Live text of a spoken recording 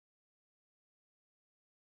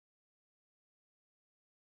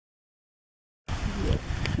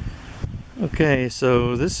Okay,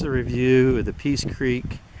 so this is a review of the Peace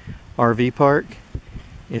Creek RV Park.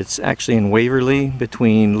 It's actually in Waverly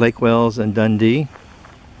between Lake Wells and Dundee.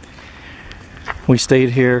 We stayed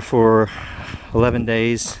here for 11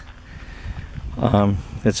 days.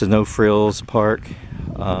 It's a no-frills park,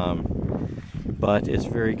 but it's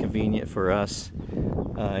very convenient for us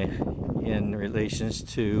in relations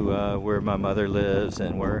to where my mother lives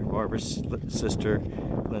and where Barbara's sister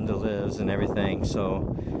Linda lives and everything.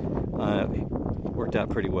 So worked out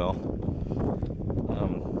pretty well.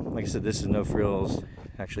 Like I said, this is no frills.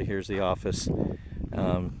 Actually, here's the office.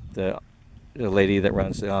 The lady that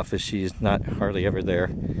runs the office, she's not hardly ever there.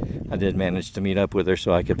 I did manage to meet up with her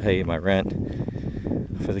so I could pay my rent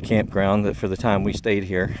for the campground for the time we stayed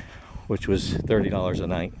here, which was $30 a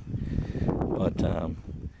night. But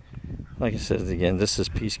like I said, again, this is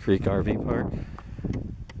Peace Creek RV Park.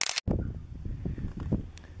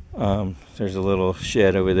 There's a little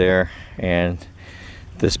shed over there, and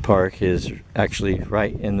this park is actually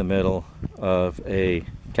right in the middle of a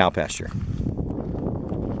cow pasture.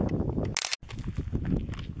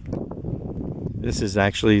 This is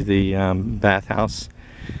actually the bathhouse.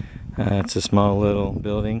 It's a small little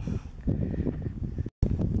building.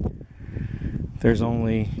 There's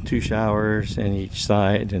only 2 showers in each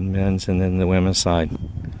side, in men's and then the women's side.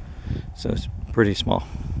 So it's pretty small.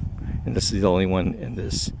 And this is the only one in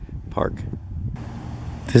this park.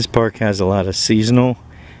 This park has a lot of seasonal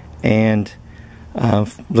and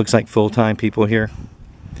looks like full-time people here.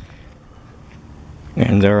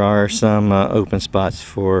 And there are some open spots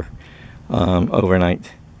for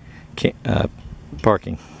overnight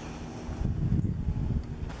parking.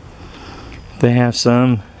 They have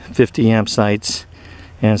some 50 amp sites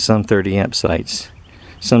and some 30 amp sites.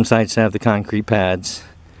 Some sites have the concrete pads,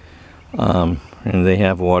 and they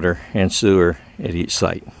have water and sewer at each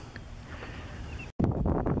site.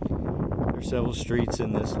 There are several streets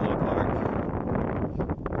in this little park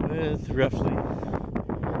with roughly,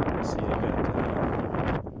 let's see,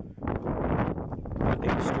 about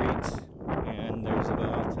 8 streets, and there's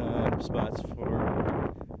about spots for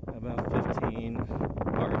about 15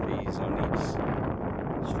 RVs on each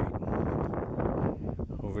street.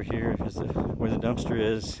 Over here is where the dumpster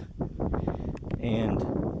is, and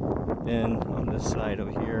then on this side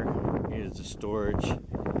over here is the storage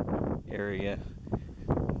area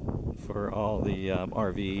for all the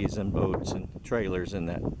RVs and boats and trailers and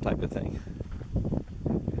that type of thing.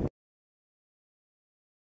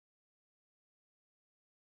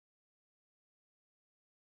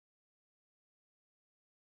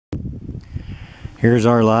 Here's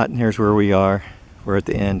our lot, and here's where we are. We're at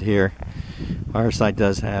the end here. Our site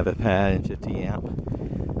does have a pad and 50 amp.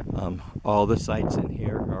 All the sites in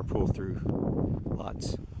here are pull-through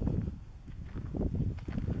lots.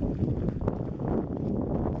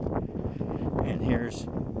 And here's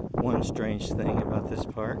one strange thing about this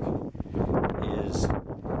park is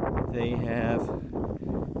they have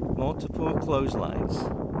multiple clotheslines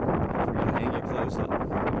for you to hang your clothes up.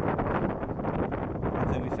 One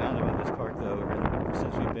thing we found about this park, though,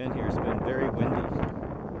 since we've been here, it's been very windy.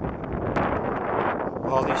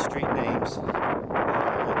 All these street names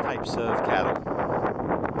are the types of cattle.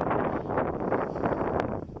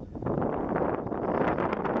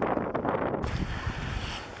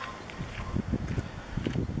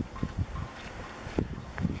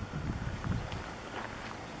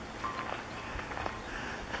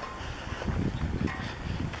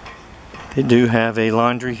 They do have a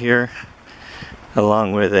laundry here,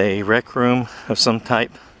 along with a rec room of some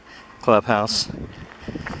type, clubhouse.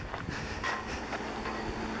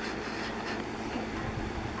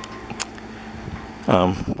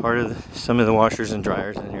 Part of some of the washers and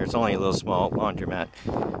dryers in here, it's only a little small laundromat,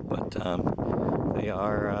 but they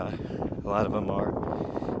are, a lot of them are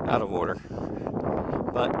out of order,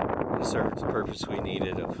 but it served the purpose we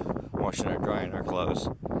needed of washing or drying our clothes.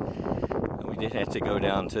 And we did have to go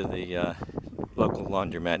down to the local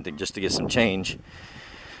laundromat just to get some change,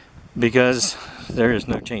 because there is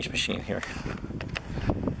no change machine here.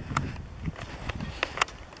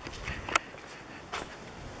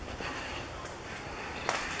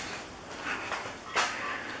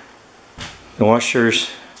 The washers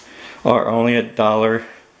are only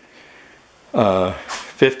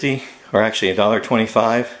 $1.50, or actually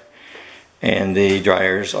 $1.25, and the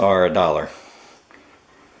dryers are $1.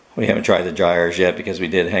 We haven't tried the dryers yet because we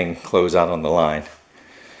did hang clothes out on the line.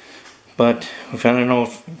 But we found an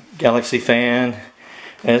old Galaxy fan,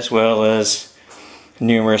 as well as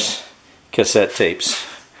numerous cassette tapes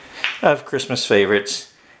of Christmas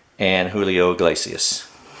favorites and Julio Iglesias.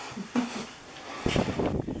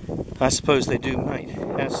 I suppose they might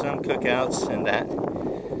have some cookouts and that.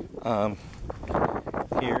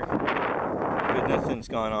 here, but nothing's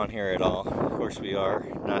gone on here at all. Of course, we are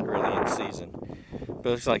not really in season. But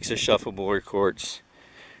it looks like the shuffleboard courts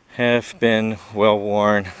have been well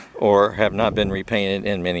worn or have not been repainted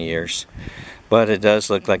in many years. But it does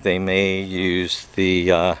look like they may use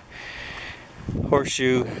the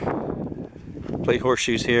play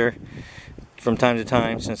horseshoes here from time to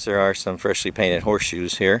time, since there are some freshly painted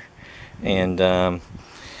horseshoes here. And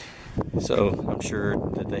so I'm sure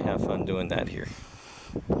that they have fun doing that here.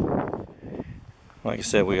 Like I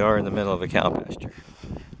said, we are in the middle of a cow pasture.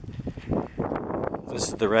 This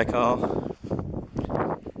is the rec hall.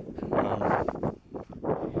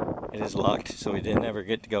 It is locked, so we didn't ever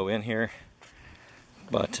get to go in here.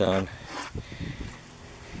 But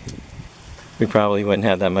we probably wouldn't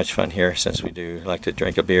have that much fun here, since we do like to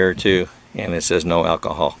drink a beer or two, and it says no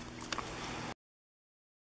alcohol.